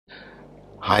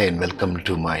Hi and welcome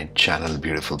to my channel,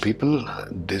 beautiful people.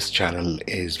 This channel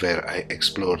is where I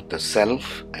explore the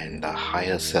self and the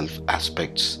higher self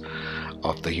aspects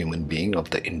of the human being,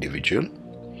 of the individual,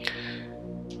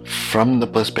 from the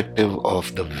perspective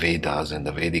of the Vedas and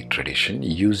the Vedic tradition,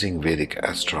 using Vedic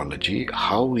astrology,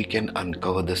 how we can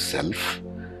uncover the self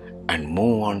and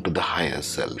move on to the higher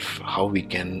self, how we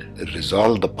can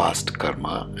resolve the past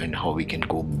karma and how we can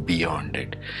go beyond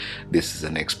it. This is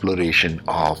an exploration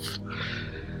of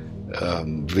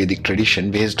Vedic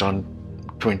tradition based on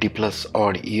 20 plus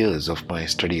odd years of my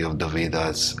study of the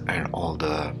Vedas and all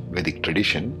the Vedic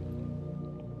tradition,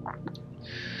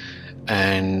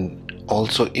 and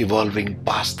also evolving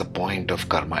past the point of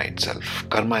karma itself.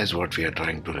 Karma is what we are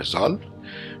trying to resolve,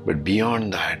 but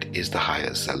beyond that is the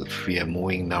higher self. We are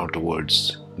moving now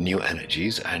towards new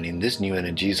energies, and in these new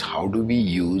energies, how do we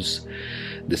use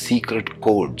the secret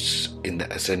codes in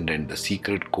the ascendant, the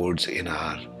secret codes in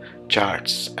our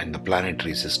charts and the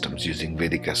planetary systems using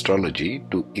Vedic astrology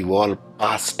to evolve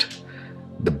past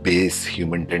the base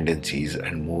human tendencies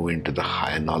and move into the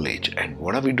higher knowledge. And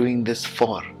what are we doing this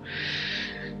for?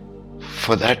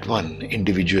 For that one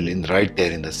individual right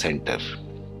there in the center,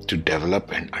 to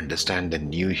develop and understand the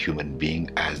new human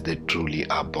being as they truly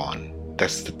are born.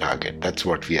 That's the target. That's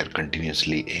what we are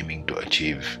continuously aiming to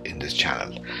achieve in this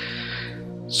channel.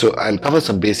 So I'll cover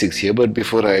some basics here, but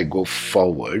before I go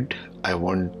forward, I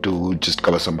want to just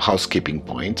cover some housekeeping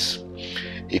points.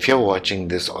 If you're watching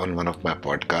this on one of my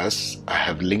podcasts, I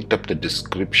have linked up the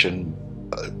description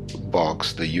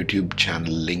box, the YouTube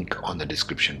channel link on the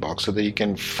description box, so that you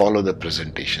can follow the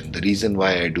presentation. The reason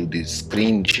why I do these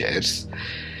screen shares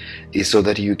is so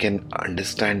that you can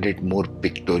understand it more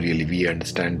pictorially. We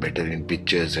understand better in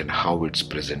pictures and how it's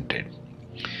presented.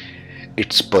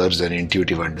 It spurs an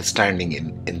intuitive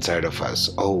understanding inside of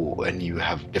us. Oh, and you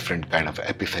have different kind of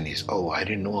epiphanies. Oh, I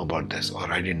didn't know about this,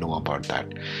 or I didn't know about that.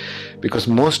 Because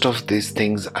most of these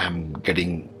things I'm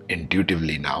getting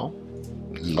intuitively now.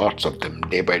 Lots of them,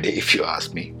 day by day, if you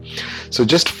ask me. So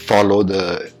just follow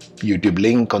the YouTube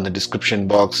link on the description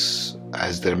box,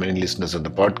 as there are many listeners on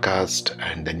the podcast,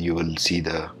 and then you will see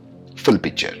the full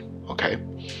picture. Okay.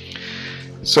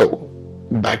 So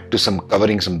back to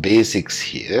covering some basics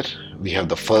here. We have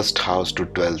the first house to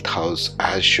 12th house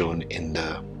as shown in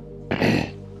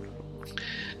the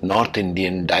North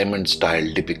Indian diamond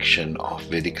style depiction of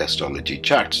Vedic astrology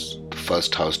charts, the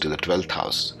first house to the 12th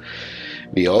house.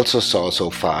 We also saw so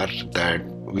far that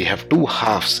we have two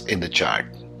halves in the chart,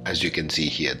 as you can see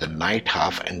here, the night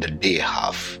half and the day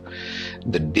half.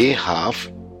 The day half,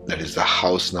 that is the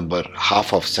house number,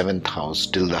 half of 7th house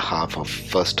till the half of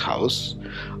 1st house,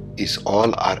 is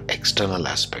all our external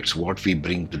aspects, what we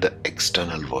bring to the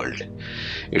external world.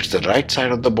 It's the right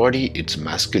side of the body, it's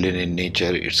masculine in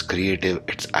nature, it's creative,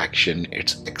 it's action,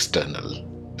 it's external.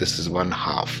 This is one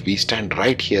half. We stand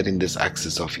right here in this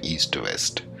axis of east to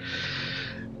west.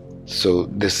 So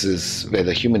this is where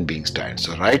the human being stands.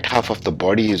 So right half of the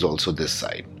body is also this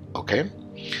side. Okay.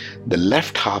 The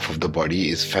left half of the body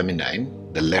is feminine.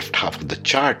 The left half of the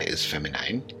chart is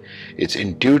feminine. It's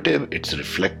intuitive, it's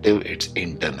reflective, it's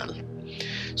internal.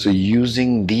 So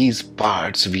using these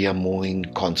parts, we are moving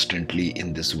constantly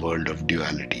in this world of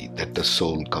duality that the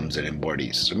soul comes and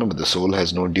embodies. Remember, the soul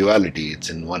has no duality, it's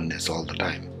in oneness all the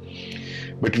time.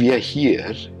 But we are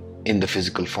here in the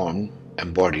physical form,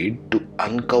 embodied, to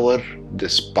uncover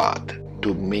this path,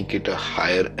 to make it a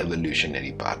higher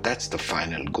evolutionary path. That's the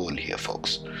final goal here,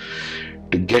 folks.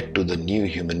 To get to the new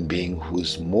human being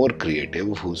who's more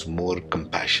creative, who's more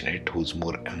compassionate, who's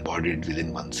more embodied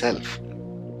within oneself.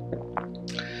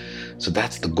 So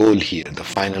that's the goal here. The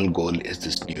final goal is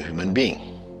this new human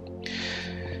being.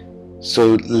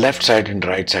 So left side and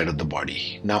right side of the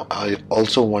body. Now I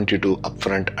also want you to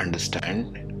upfront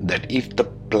understand that if the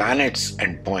planets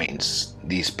and points,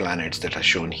 these planets that are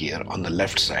shown here on the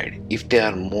left side, if they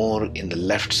are more in the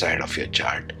left side of your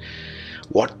chart,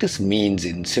 what this means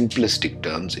in simplistic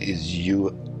terms is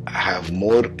you have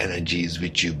more energies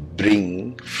which you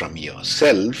bring from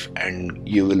yourself, and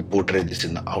you will portray this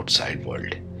in the outside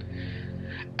world.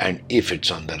 And if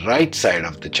it's on the right side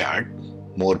of the chart,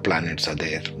 more planets are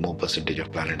there, more percentage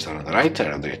of planets are on the right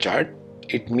side of the chart,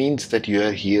 it means that you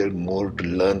are here more to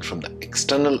learn from the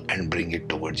external and bring it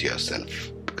towards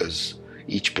yourself, because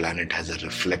each planet has a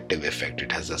reflective effect.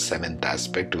 It has a 7th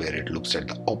aspect where it looks at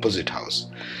the opposite house.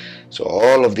 So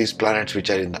all of these planets which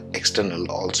are in the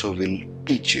external also will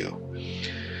teach you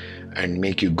and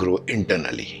make you grow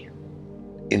internally.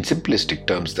 In simplistic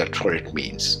terms, that's what it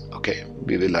means. Okay,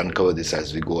 we will uncover this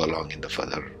as we go along in the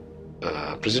further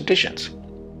presentations.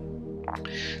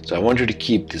 So I want you to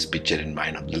keep this picture in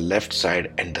mind of the left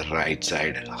side and the right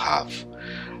side half.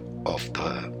 of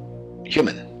the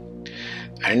human.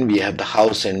 And we have the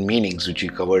house and meanings, which we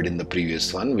covered in the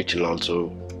previous one, which will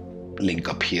also link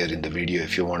up here in the video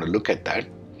if you want to look at that.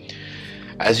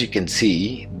 As you can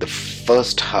see, the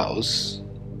first house,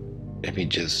 let me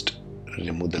just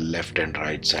remove the left and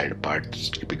right side apart,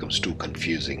 it becomes too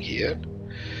confusing here.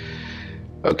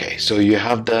 Okay, so you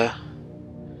have the,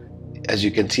 as you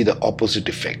can see, the opposite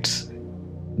effects.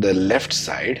 The left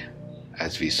side,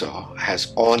 as we saw,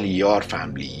 has all your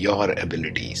family, your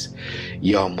abilities,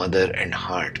 your mother and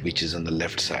heart, which is on the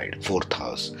left side, 4th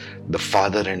house. The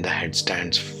father and the head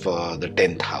stands for the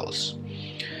 10th house,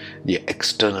 the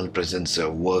external presence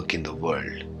of work in the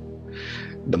world.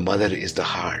 The mother is the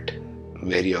heart,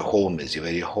 where your home is,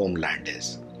 where your homeland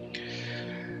is,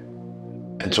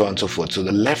 and so on and so forth. So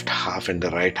the left half and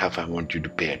the right half, I want you to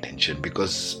pay attention,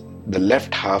 because the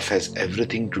left half has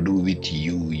everything to do with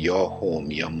you, your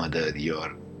home, your mother,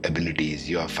 your abilities,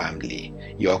 your family,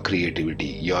 your creativity,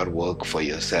 your work for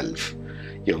yourself,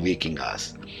 your waking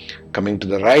hours. Coming to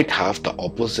the right half, the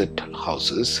opposite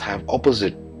houses have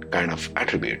opposite kind of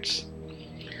attributes.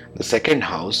 The second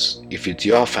house, if it's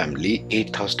your family,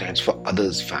 8th house stands for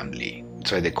others' family.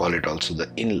 That's why they call it also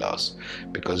the in-laws,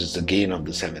 because it's the gain of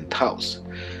the 7th house.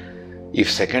 If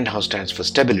second house stands for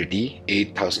stability,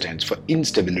 8th house stands for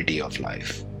instability of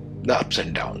life, the ups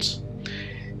and downs.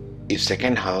 If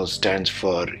second house stands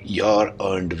for your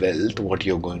earned wealth, what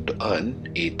you're going to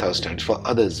earn, 8th house stands for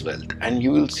others' wealth. And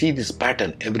you will see this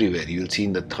pattern everywhere. You will see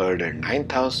in the 3rd and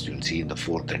 9th house, you will see in the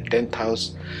 4th and 10th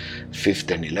house,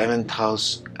 5th and 11th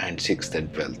house, and 6th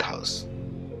and 12th house.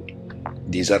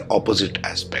 These are opposite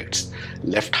aspects.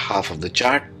 Left half of the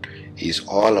chart is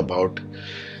all about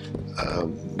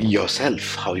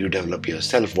yourself, how you develop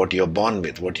yourself, what you're born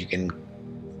with, what you can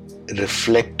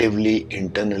reflectively,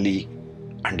 internally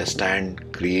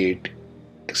understand, create,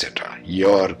 etc.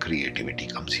 Your creativity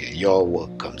comes here, your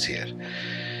work comes here.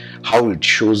 How it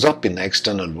shows up in the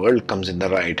external world comes in the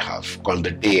right half, called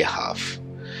the day half.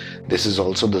 This is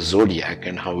also the zodiac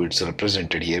and how it's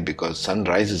represented here, because sun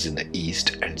rises in the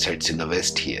east and sets in the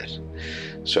west here.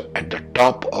 So at the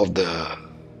top of the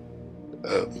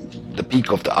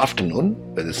peak of the afternoon,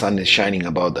 where the sun is shining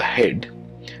above the head,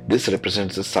 this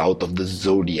represents the south of the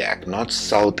zodiac, not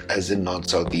south as in north,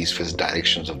 south, east, west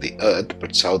directions of the earth,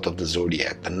 but south of the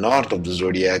zodiac. The north of the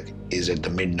zodiac is at the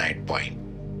midnight point,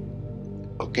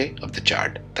 okay, of the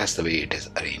chart. That's the way it is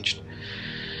arranged.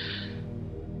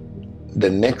 The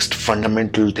next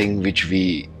fundamental thing which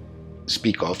we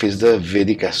speak of is the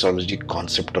Vedic astrology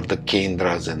concept of the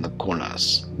kendras and the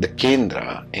konas. The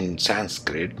kendra in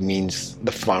Sanskrit means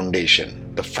the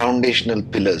foundation, the foundational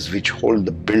pillars which hold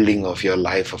the building of your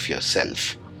life, of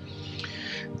yourself.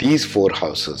 These 4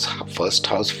 houses, 1st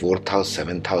house, 4th house,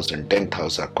 7th house and 10th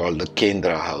house, are called the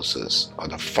kendra houses, or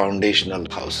the foundational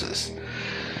houses.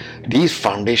 These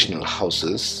foundational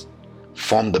houses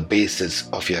form the basis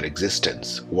of your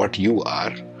existence, what you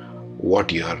are,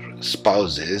 what your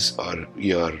spouse is, or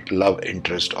your love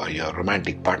interest or your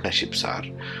romantic partnerships are,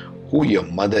 who your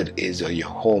mother is or your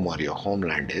home or your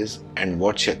homeland is, and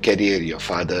what's your career, your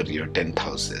father, your 10th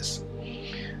house is.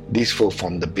 These 4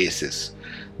 form the basis,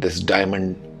 this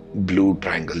diamond blue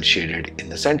triangle shaded in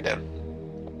the center.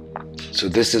 So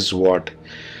this is what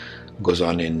goes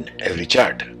on in every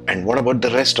chart. And what about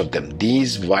the rest of them?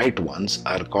 These white ones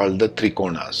are called the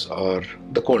trikonas, or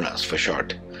the konas for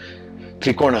short.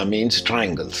 Trikona means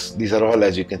triangles. These are all,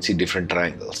 as you can see, different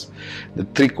triangles. The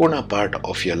trikona part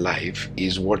of your life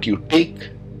is what you take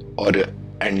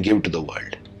and give to the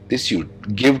world. This you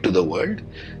give to the world.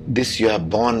 This you are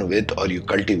born with, or you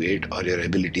cultivate, or your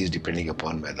abilities depending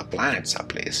upon where the planets are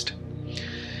placed.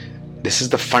 This is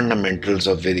the fundamentals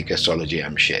of Vedic astrology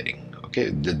I'm sharing. Okay,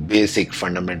 the basic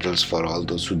fundamentals for all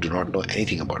those who do not know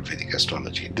anything about Vedic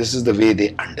astrology. This is the way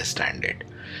they understand it.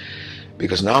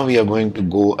 Because now we are going to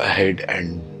go ahead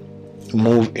and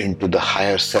move into the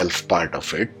higher self part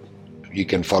of it. You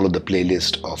can follow the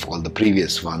playlist of all the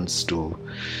previous ones to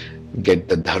get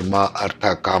the dharma,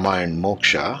 artha, kama and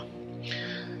moksha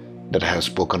that I have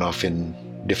spoken of in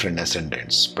different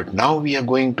ascendants. But now we are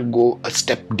going to go a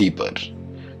step deeper.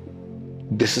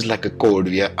 This is like a code.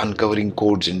 We are uncovering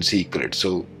codes in secret.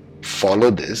 So follow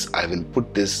this. I will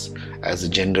put this as a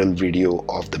general video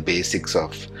of the basics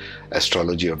of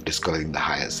astrology, of discovering the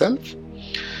higher self.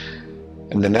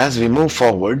 And then as we move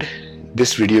forward,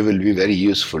 this video will be very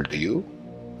useful to you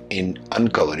in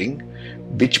uncovering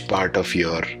which part of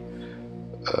your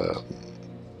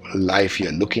life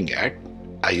you're looking at.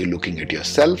 Are you looking at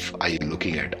yourself? Are you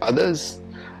looking at others?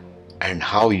 And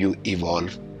how you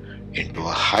evolve into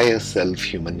a higher self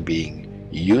human being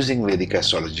using Vedic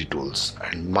astrology tools.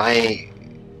 And my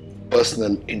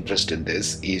personal interest in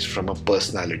this is from a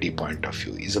personality point of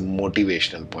view, is a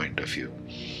motivational point of view.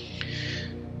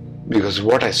 Because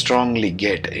what I strongly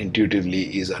get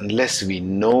intuitively is unless we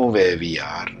know where we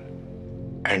are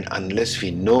and unless we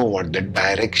know what the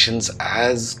directions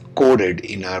as coded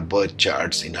in our birth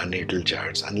charts, in our natal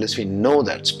charts, unless we know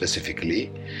that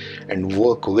specifically and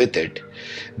work with it,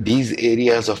 these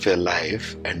areas of your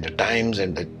life and the times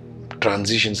and the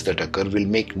transitions that occur will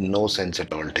make no sense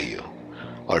at all to you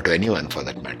or to anyone for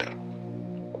that matter.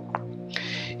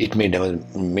 It may never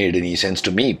made any sense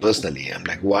to me personally. I'm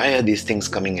like, why are these things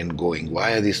coming and going?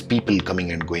 Why are these people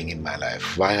coming and going in my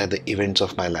life? Why are the events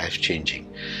of my life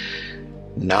changing?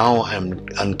 Now I'm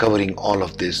uncovering all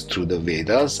of this through the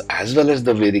Vedas as well as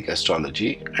the Vedic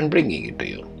astrology and bringing it to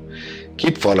you.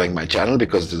 Keep following my channel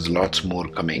because there's lots more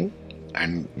coming,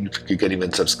 and you can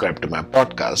even subscribe to my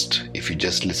podcast if you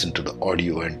just listen to the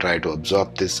audio and try to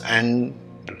absorb this, and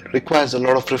requires a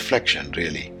lot of reflection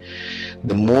really.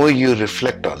 The more you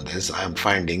reflect on this, I'm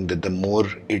finding that the more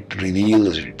it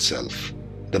reveals itself.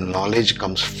 The knowledge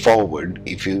comes forward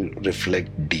if you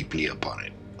reflect deeply upon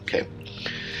it. Okay.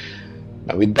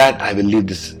 Now with that, I will leave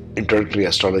this introductory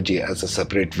astrology as a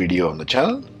separate video on the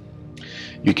channel.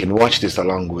 You can watch this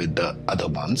along with the other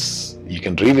ones. You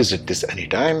can revisit this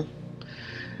anytime.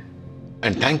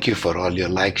 And thank you for all your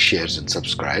likes, shares and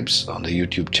subscribes on the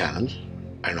YouTube channel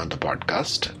and on the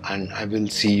podcast. And I will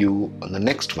see you on the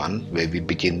next one where we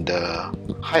begin the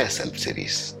Higher Self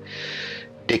series.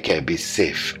 Take care, be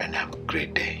safe and have a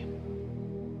great day.